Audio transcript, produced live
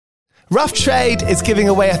Rough Trade is giving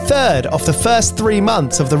away a third of the first 3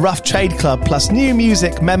 months of the Rough Trade Club plus new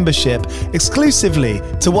music membership exclusively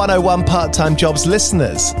to 101 Part-Time Jobs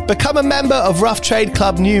listeners. Become a member of Rough Trade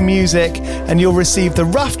Club New Music and you'll receive the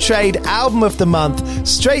Rough Trade Album of the Month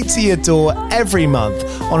straight to your door every month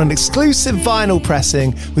on an exclusive vinyl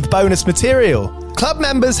pressing with bonus material. Club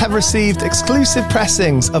members have received exclusive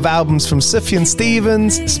pressings of albums from Sufjan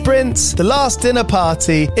Stevens, Sprints, The Last Dinner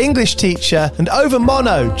Party, English Teacher, and Over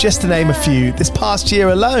Mono, just to name a few, this past year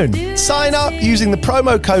alone. Sign up using the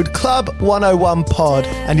promo code CLUB101POD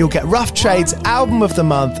and you'll get Rough Trade's Album of the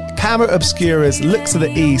Month, Camera Obscura's Look to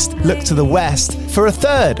the East, Look to the West for a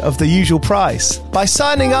third of the usual price. By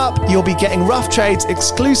signing up, you'll be getting Rough Trade's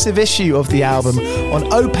exclusive issue of the album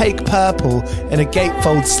on opaque purple in a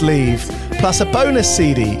gatefold sleeve, plus a bonus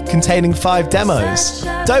CD containing 5 demos.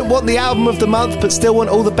 Don't want the album of the month but still want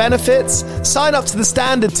all the benefits? Sign up to the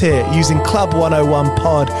standard tier using Club 101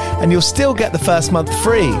 Pod and you'll still get the first month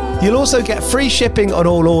free. You'll also get free shipping on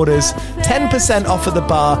all orders, 10% off at the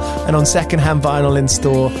bar and on secondhand vinyl in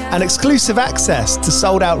store, and exclusive access to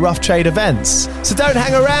sold out Rough Trade events. So don't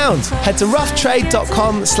hang around. Head to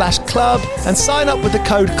roughtrade.com/club and sign up with the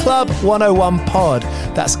code CLUB101POD.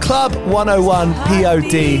 That's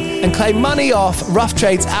CLUB101POD and claim money off Rough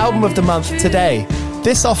Trade's Album of the Month today.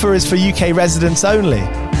 This offer is for UK residents only.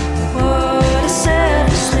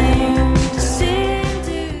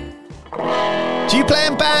 Do you play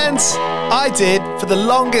in bands? I did for the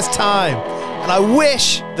longest time. And I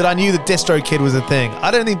wish that I knew that DistroKid was a thing.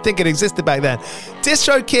 I don't even think it existed back then.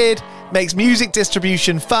 DistroKid makes music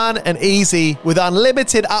distribution fun and easy with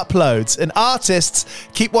unlimited uploads, and artists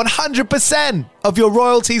keep 100% of your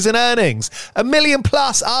royalties and earnings. 1 million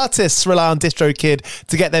plus artists rely on DistroKid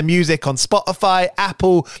to get their music on Spotify,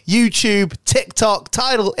 Apple, YouTube, TikTok,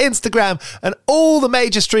 Tidal, Instagram, and all the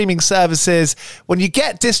major streaming services. When you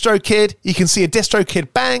get DistroKid, you can see a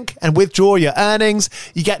DistroKid bank and withdraw your earnings.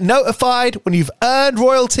 You get notified when you've earned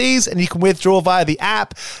royalties and you can withdraw via the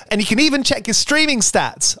app. And you can even check your streaming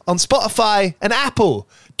stats on Spotify and Apple.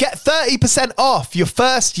 Get 30% off your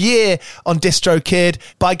first year on DistroKid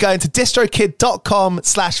by going to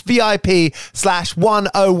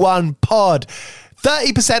distrokid.com/VIP/101pod.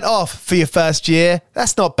 30% off for your first year.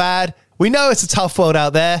 That's not bad. We know it's a tough world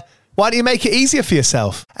out there. Why don't you make it easier for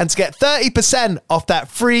yourself? And to get 30% off that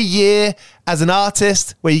free year as an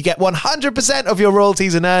artist, where you get 100% of your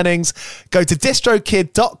royalties and earnings, go to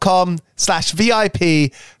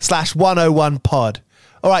distrokid.com/VIP/101pod.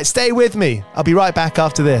 All right, stay with me. I'll be right back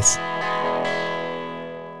after this.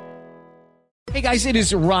 Hey guys, it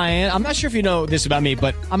is Ryan. I'm not sure if you know this about me,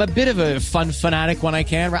 but I'm a bit of a fun fanatic when I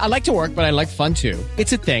can. I like to work, but I like fun too.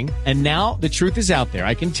 It's a thing. And now the truth is out there.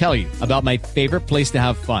 I can tell you about my favorite place to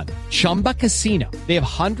have fun. Chumba Casino. They have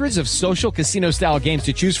hundreds of social casino style games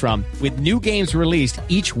to choose from with new games released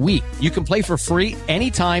each week. You can play for free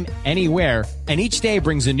anytime, anywhere. And each day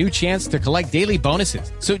brings a new chance to collect daily bonuses.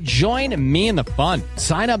 So join me in the fun.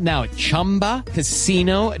 Sign up now at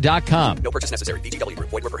ChumbaCasino.com. No purchase necessary. VGW.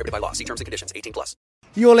 Void where prohibited by law. See terms and conditions. 18+.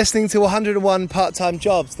 You're listening to 101 Part-Time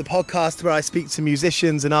Jobs, the podcast where I speak to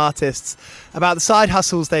musicians and artists about the side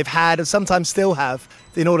hustles they've had and sometimes still have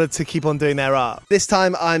in order to keep on doing their art. This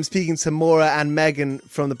time I'm speaking to Maura and Megan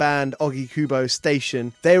from the band Ogikubo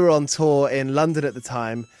Station. They were on tour in London at the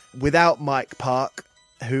time without Mike Park,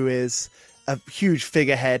 who is a huge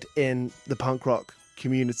figurehead in the punk rock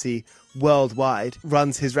community worldwide,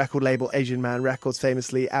 runs his record label Asian Man Records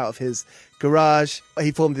famously out of his garage.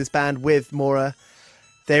 He formed this band with Maura.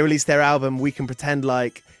 They released their album We Can Pretend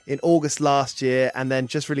Like in August last year, and then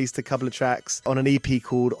just released a couple of tracks on an EP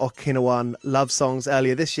called Okinawan Love Songs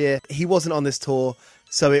earlier this year. He wasn't on this tour,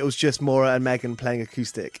 so it was just Maura and Megan playing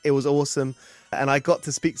acoustic. It was awesome, and I got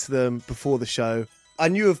to speak to them before the show. I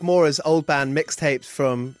knew of Maura's old band mixtapes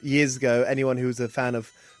from years ago. Anyone who was a fan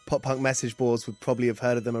of pop punk message boards would probably have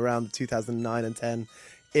heard of them around the 2009 and 10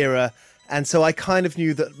 era. And so I kind of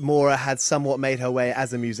knew that Maura had somewhat made her way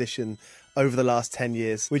as a musician over the last 10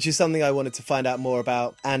 years, which is something I wanted to find out more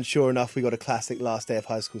about. And sure enough, we got a classic Last Day of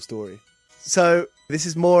High School story. So this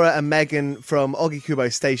is Maura and Megan from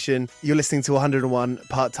Ogikubo Station. You're listening to 101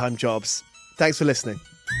 Part-Time Jobs. Thanks for listening.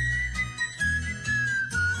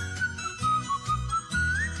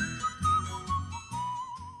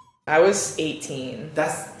 I was 18.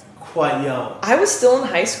 That's quite young. I was still in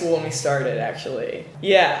high school when we started, actually.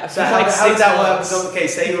 Yeah. So how did that work? So, okay,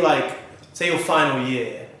 say your final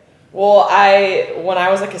year. Well, when I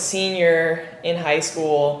was like a senior in high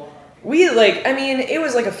school, it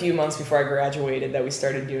was like a few months before I graduated that we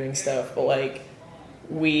started doing stuff, but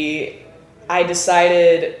I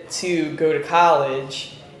decided to go to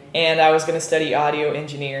college, and I was going to study audio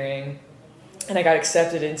engineering, and I got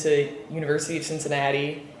accepted into University of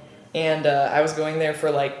Cincinnati, and I was going there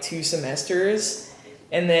for like 2 semesters,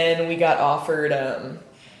 and then we got offered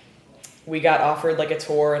like a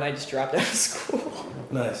tour, and I just dropped out of school.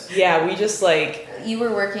 Nice. Yeah, we just like... You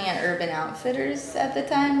were working at Urban Outfitters at the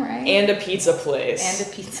time, right? And a pizza place.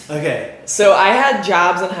 Okay. So I had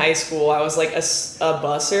jobs in high school. I was like a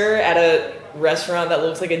busser at a restaurant that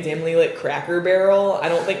looks like a dimly lit Cracker Barrel. I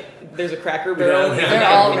don't think there's a Cracker Barrel. They're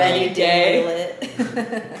already dimly lit.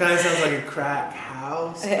 Kind of sounds like a crack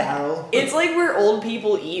house barrel. It's like where old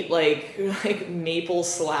people eat like maple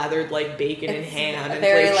slathered like bacon and ham and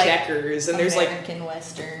play checkers, and there's like American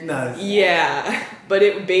Western. Nice. Yeah, but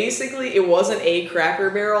it wasn't a Cracker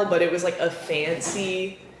Barrel, but it was like a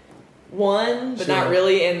fancy one, but not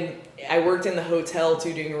really. And I worked in the hotel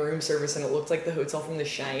too, doing room service, and it looked like the hotel from The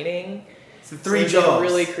Shining. So 3 jobs.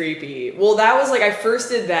 Really creepy. Well, that was like I first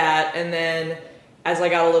did that, and then as I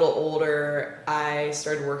got a little older, I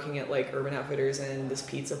started working at like Urban Outfitters and this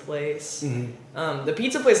pizza place. Mm-hmm. The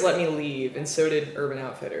pizza place let me leave, and so did Urban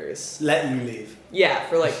Outfitters. Let you leave? Yeah,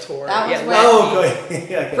 for like tour. That was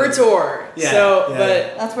okay. For tour. Yeah.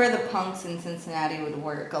 But that's where the punks in Cincinnati would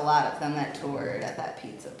work. A lot of them that toured at that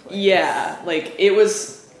pizza place. Yeah, like it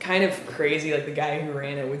was kind of crazy. Like the guy who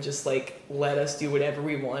ran it would just like let us do whatever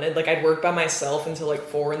we wanted. Like I'd work by myself until like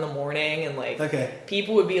 4 a.m, and like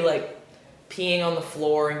people would be like peeing on the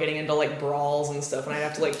floor and getting into like brawls and stuff, and I'd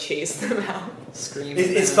have to like chase them out, scream.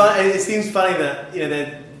 It's fun. It seems funny that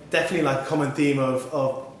they're definitely like a common theme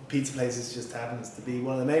of pizza places. Just happens to be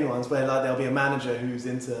one of the main ones where like there'll be a manager who's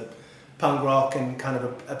into punk rock and kind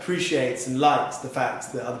of appreciates and likes the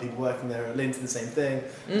fact that other people working there are into the same thing,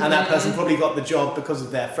 and that person probably got the job because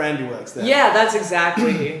of their friend who works there. Yeah, that's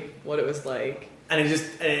exactly what it was like. And it just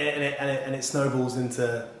and it snowballs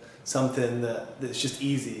into something that's just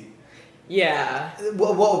easy. Yeah.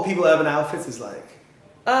 What were people at Urban Outfitters like?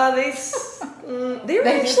 They were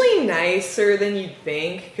actually nicer than you'd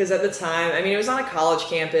think, because at the time, I mean, it was on a college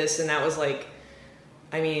campus, and that was like,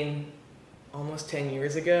 I mean, almost 10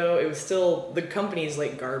 years ago. It was still, the company's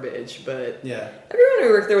like garbage, but yeah, everyone who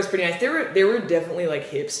worked there was pretty nice. They were definitely like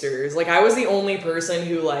hipsters. Like I was the only person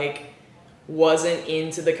who like wasn't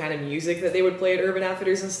into the kind of music that they would play at Urban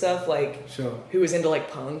Outfitters and stuff, like who was into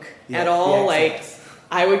like punk at all. Like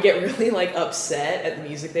I would get really like upset at the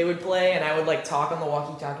music they would play, and I would like talk on the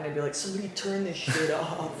walkie-talkie, and I'd be like, somebody turn this shit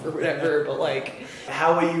off or whatever. But like,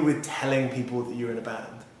 how are you with telling people that you're in a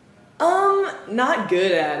band? Not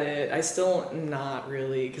good at it. I still not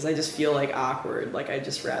really, because I just feel like awkward. Like I'd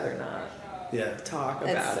just rather not talk about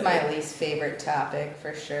it. It's my least favorite topic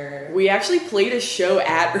for sure. We actually played a show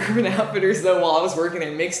at Urban Outfitters though while I was working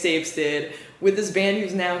there. Mixtapes did, with this band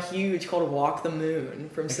who's now huge called Walk the Moon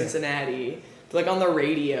from Cincinnati. Like on the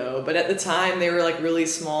radio, but at the time they were like really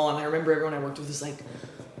small, and I remember everyone I worked with was like,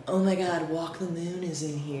 oh my god, Walk the Moon is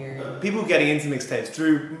in here. People getting into mixtapes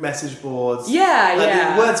through message boards.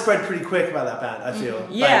 Yeah. The word spread pretty quick about that band, I feel.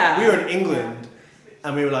 Yeah. Like, we were in England,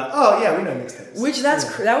 and we were like, oh yeah, we know mixtapes. Which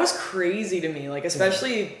that was crazy to me, like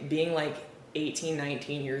especially being like 18,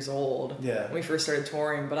 19 years old when we first started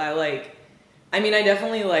touring. But I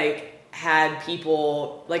definitely like had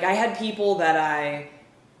people, like I had people that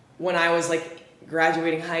when I was like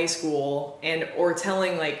graduating high school or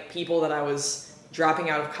telling like people that I was dropping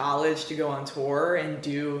out of college to go on tour and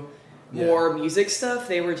do more music stuff,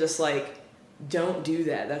 they were just like, don't do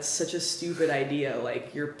that. That's such a stupid idea.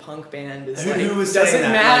 Like your punk band is who was doesn't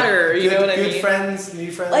matter. Like, you know what I mean? Good friends,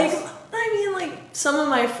 new friends. Like some of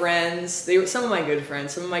my friends, they were some of my good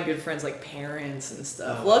friends, like parents and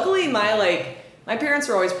stuff. Oh. Luckily, my parents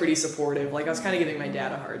were always pretty supportive. Like I was kind of giving my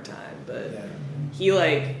dad a hard time, but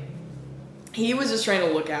he was just trying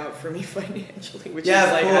to look out for me financially, which is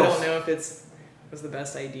like, I don't know if it was the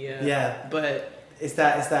best idea. Yeah. But it's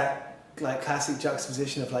that like classic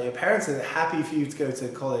juxtaposition of like your parents are happy for you to go to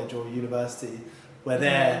college or university where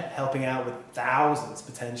they're helping out with thousands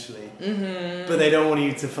potentially, but they don't want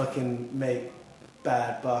you to fucking make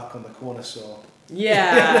bad buck on the corner store.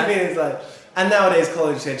 Yeah. You know what I mean? It's like, and nowadays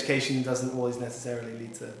college education doesn't always necessarily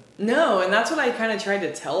lead to... No, and that's what I kind of tried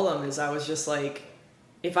to tell them, is I was just like,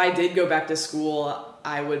 if I did go back to school,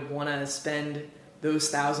 I would want to spend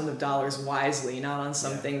those thousands of dollars wisely, not on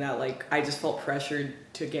something that like I just felt pressured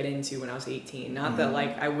to get into when I was 18. Not that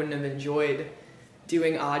like I wouldn't have enjoyed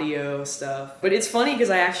doing audio stuff. But it's funny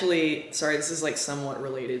because I actually, sorry, this is like somewhat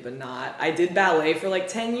related, but not. I did ballet for like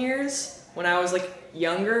 10 years when I was like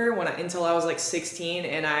younger, until I was like 16,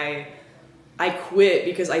 and I quit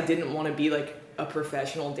because I didn't want to be like a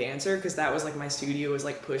professional dancer, because that was like my studio was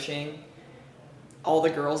like pushing all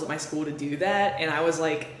the girls at my school to do that, and I was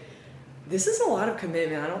like, this is a lot of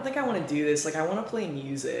commitment. I don't think I want to do this. Like, I want to play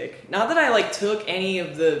music. Not that I like took any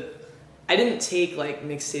of the. I didn't take like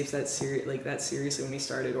mixtapes that seriously when we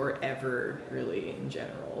started, or ever really in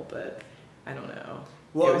general. But I don't know.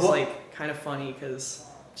 It was like kind of funny because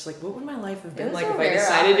just like, what would my life have been like if I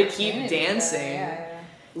decided to keep dancing? Yeah.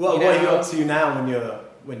 What are you up to now when you're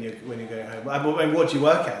going home? And what do you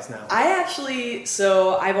work as now?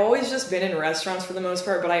 I've always just been in restaurants for the most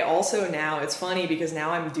part, but I also now, it's funny because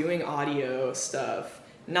now I'm doing audio stuff.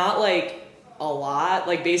 Not like a lot.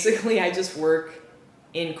 Like basically I just work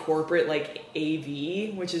in corporate like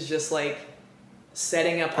AV, which is just like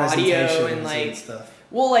setting up audio and like stuff.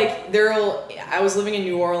 Well, like I was living in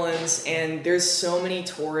New Orleans and there's so many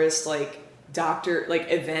tourist like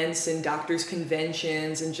events and doctors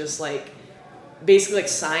conventions and just like basically like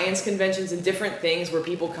science conventions and different things where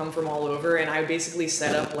people come from all over, and I basically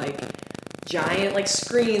set up like giant like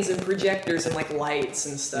screens and projectors and like lights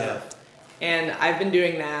and stuff. Yeah. And I've been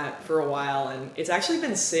doing that for a while, and it's actually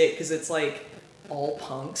been sick because it's like all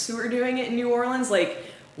punks who are doing it in New Orleans. Like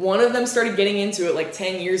one of them started getting into it like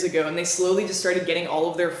 10 years ago, and they slowly just started getting all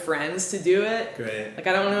of their friends to do it. Great. Like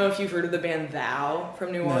I don't know if you've heard of the band Thou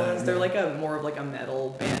from New Orleans. No. They're like more of like a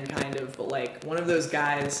metal band kind of, but like one of those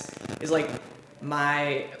guys is like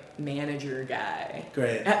my manager guy.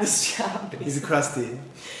 Great. At this job. Basically. He's a crusty.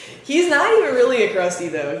 He's not even really a crusty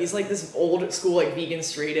though. He's like this old school like vegan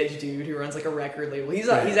straight edge dude who runs like a record label. He's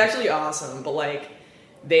actually awesome, but like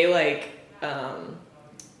they like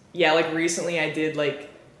like recently I did like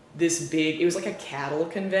this big, it was like a cattle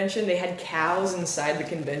convention. They had cows inside the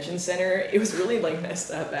convention center. It was really like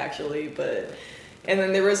messed up actually, but and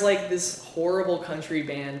then there was like this horrible country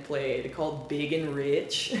band played called Big and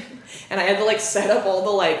Rich, and I had to like set up all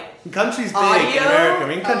the like country's audio. Big in America. I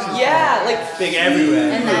mean, country's like big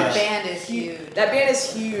everywhere. And that band is huge. That band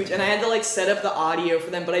is huge, and I had to like set up the audio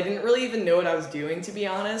for them, but I didn't really even know what I was doing, to be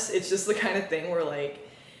honest. It's just the kind of thing where like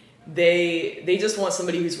they just want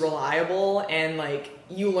somebody who's reliable, and like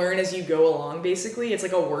you learn as you go along. Basically, it's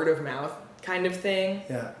like a word of mouth kind of thing.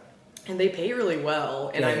 Yeah. And they pay really well,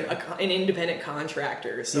 and I'm an independent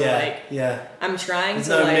contractor, so I'm trying There's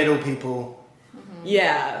to no like middle people. Mm-hmm.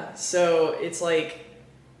 Yeah, so it's like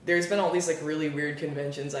there's been all these like really weird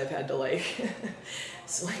conventions I've had to like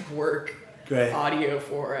work audio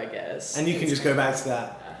for, I guess. And you can just go back to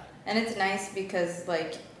that. And it's nice because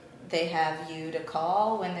like they have you to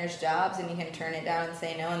call when there's jobs, and you can turn it down and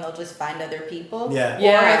say no, and they'll just find other people. Yeah.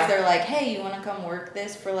 Or if they're like, hey, you want to come work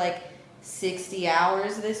this for like 60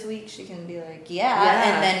 hours this week, she can be like,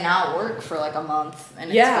 and then not work for like a month,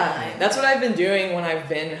 and it's fine. That's what I've been doing when I've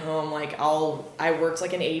been home. Like I worked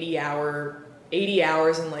like an 80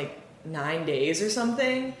 hours in like 9 days or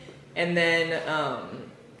something, and then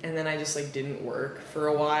I just like didn't work for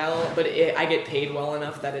a while, but I get paid well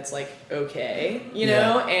enough that it's like okay, you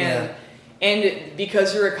know, and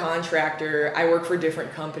because you're a contractor, I work for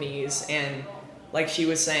different companies, and like she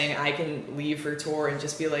was saying, I can leave for tour and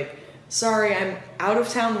just be like, sorry, I'm out of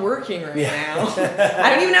town working right now. I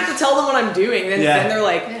don't even have to tell them what I'm doing. Then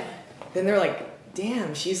they're like,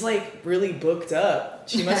 damn, she's like really booked up.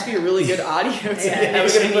 She must be a really good audio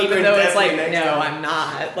technician, even though it's like, no, I'm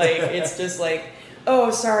not. Like, it's just like,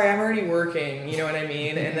 oh, sorry, I'm already working. You know what I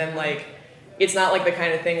mean? And then like, it's not like the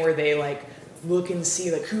kind of thing where they like look and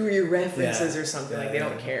see like who are your references or something. Like they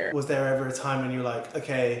don't care. Was there ever a time when you're like,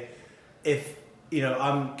 okay, if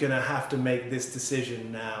I'm gonna have to make this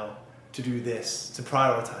decision now to do this, to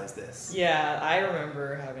prioritize this? Yeah, I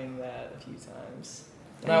remember having that a few times.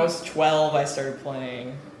 When I was 12, I started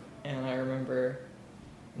playing, and I remember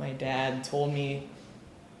my dad told me,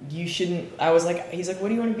 you shouldn't, he's like, what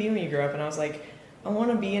do you want to be when you grow up? And I was like, I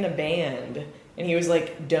want to be in a band. And he was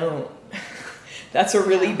like, don't. That's a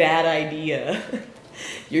really bad idea.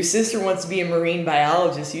 Your sister wants to be a marine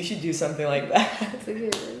biologist. You should do something like that. That's a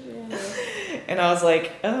good idea. And I was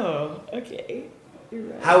like, oh, okay. You're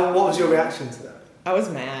right. What was your reaction to that? I was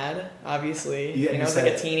mad, obviously. I was like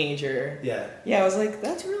a teenager. Yeah. Yeah, I was like,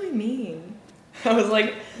 that's really mean. I was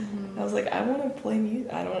like, I want to play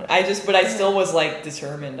music. But I still was like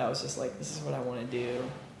determined. I was just like, this is what I want to do.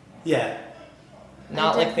 Yeah.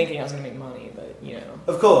 Not like thinking I was going to make money, but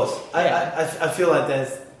Of course. Yeah. I feel like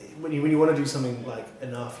there's, when you want to do something like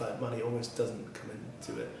enough, like money almost doesn't come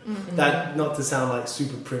into it. Mm-hmm. That, not to sound like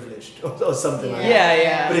super privileged or something like that.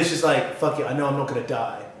 Yeah. But it's just like, fuck it, I know I'm not going to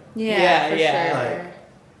die. Yeah, for sure. Like,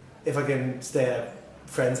 if I can stay at a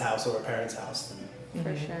friend's house or a parent's house, then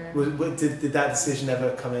for sure. Did that decision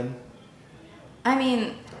ever come in? I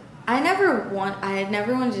mean, I had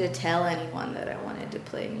never wanted to tell anyone that I wanted to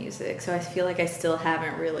play music, so I feel like I still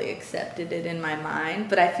haven't really accepted it in my mind,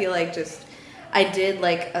 but I feel like I did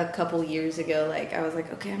like a couple years ago, like I was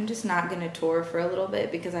like, okay, I'm just not going to tour for a little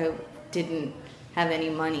bit because I didn't have any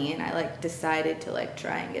money, and I like decided to like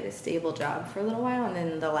try and get a stable job for a little while, and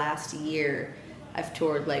then the last year I've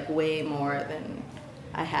toured like way more than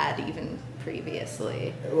I had even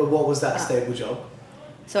previously. What was that stable job?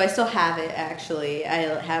 So I still have it, actually.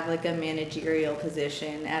 I have like a managerial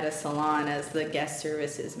position at a salon as the guest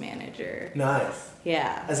services manager. Nice.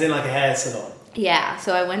 Yeah. As in like a hair salon? Yeah.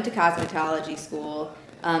 So I went to cosmetology school.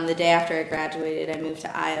 The day after I graduated, I moved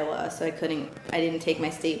to Iowa, so I didn't take my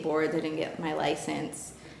state boards, I didn't get my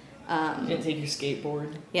license. You didn't take your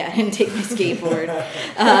skateboard? Yeah, I didn't take my skateboard.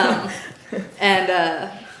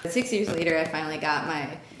 And 6 years later, I finally got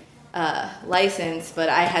my license, but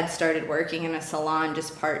I had started working in a salon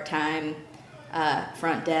just part-time,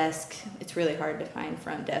 front desk. It's really hard to find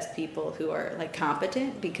front desk people who are like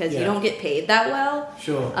competent because you don't get paid that well.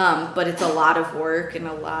 Sure. But it's a lot of work and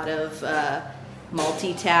a lot of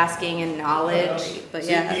multitasking and knowledge. But so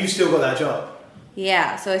yeah, you still got that job?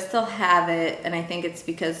 Yeah, so I still have it, and I think it's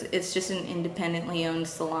because it's just an independently owned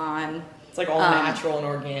salon. It's like all natural and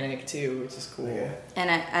organic too, which is cool. Yeah.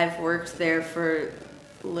 And I've worked there for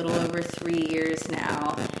a little over 3 years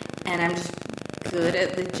now, and I'm just good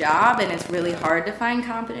at the job, and it's really hard to find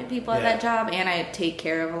competent people at that job, and I take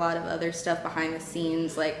care of a lot of other stuff behind the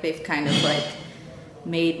scenes. Like they've kind of like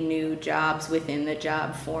made new jobs within the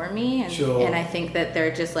job for me, and and I think that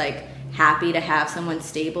they're just like happy to have someone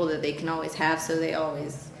stable that they can always have, so they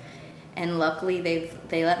always, and luckily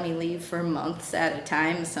they let me leave for months at a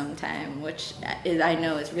time sometime, which I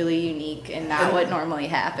know is really unique and not what normally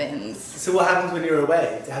happens. So what happens when you're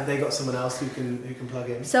away? Have they got someone else who can plug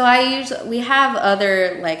in? So I have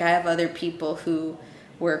other people who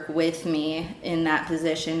work with me in that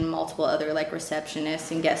position, multiple other like receptionists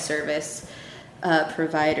and guest service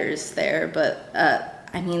providers there, but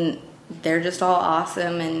I mean, they're just all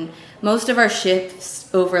awesome, and most of our shifts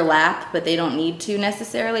overlap, but they don't need to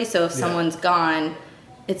necessarily. So if someone's gone,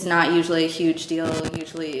 it's not usually a huge deal.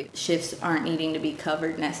 Usually shifts aren't needing to be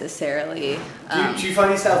covered necessarily. Do you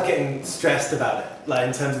find yourself getting stressed about it, like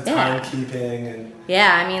in terms of timekeeping and?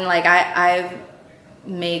 Yeah, I mean, like I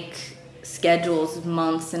make schedules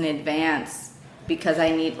months in advance because I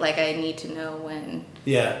need to know when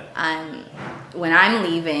I'm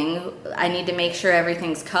leaving. I need to make sure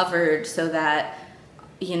everything's covered so that,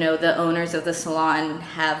 you know, the owners of the salon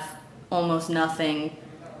have almost nothing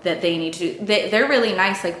that they need to. They're really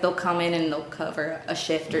nice. Like they'll come in and they'll cover a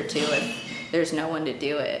shift or two if there's no one to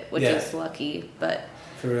do it, which is lucky. But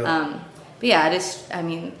for real. But yeah,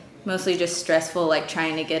 mostly just stressful, like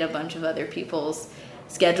trying to get a bunch of other people's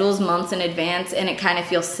schedules months in advance, and it kind of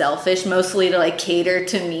feels selfish mostly to like cater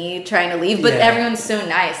to me trying to leave, but everyone's so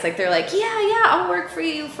nice. Like they're like, yeah, I'll work for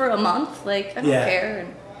you for a month. Like I don't care.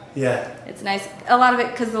 And it's nice. A lot of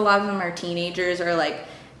it, because a lot of them are teenagers or like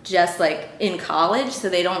just like in college, so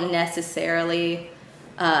they don't necessarily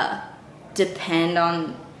depend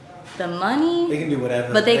on the money. They can do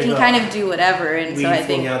whatever, but they can kind of do whatever, and so I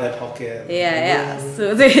think out of their pocket.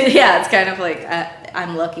 So it's kind of like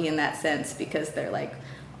I'm lucky in that sense because they're like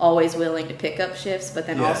always willing to pick up shifts, but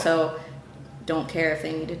then also don't care if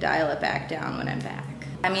they need to dial it back down when I'm back.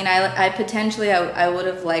 I mean, I would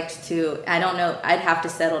have liked to, I don't know, I'd have to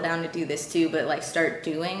settle down to do this too, but like start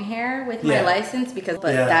doing hair with my license, but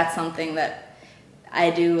that's something that I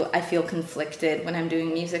do. I feel conflicted when I'm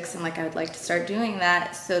doing music, so I'm like, I would like to start doing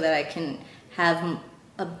that so that I can have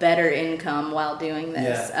a better income while doing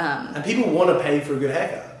this. And people want to pay for a good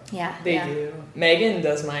haircut. Yeah, they do. Megan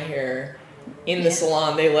does my hair in the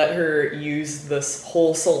salon. They let her use this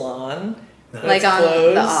whole salon. Nice. Like on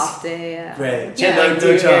closed. The off day, Great.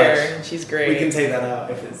 No charge. She's great. We can take that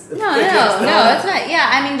out if it's. No, it's not. Yeah,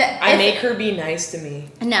 I mean, I make her be nice to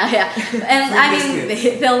me. No, and I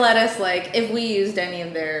mean, they'll let us like if we used any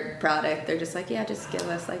of their product, they're just like, just give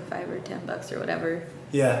us like $5 or $10 or whatever.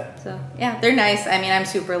 Yeah. So they're nice. I mean, I'm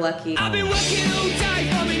super lucky. I've been working all day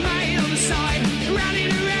for me mate on the side,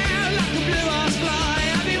 running around like a blue ass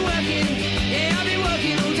fly. I've been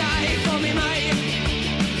working all day for me mate.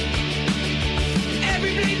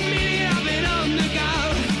 Every bleeding minute I've been on the go,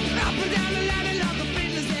 up and down the ladder like a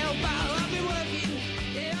fiddler's elbow. I've been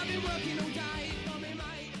working all day for me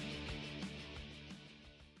mate.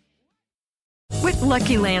 With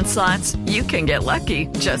Lucky Land Slots, you can get lucky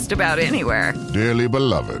just about anywhere. Dearly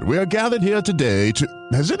beloved, we are gathered here today to...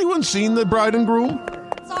 Has anyone seen the bride and groom?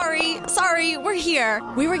 Sorry, we're here.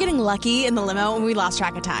 We were getting lucky in the limo and we lost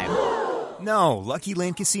track of time. No, Lucky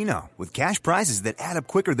Land Casino, with cash prizes that add up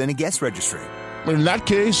quicker than a guest registry. In that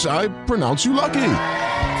case, I pronounce you lucky.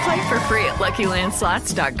 Play for free at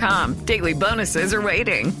LuckyLandSlots.com. Daily bonuses are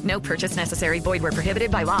waiting. No purchase necessary. Void where prohibited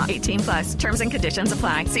by law. 18 plus. Terms and conditions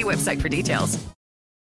apply. See website for details.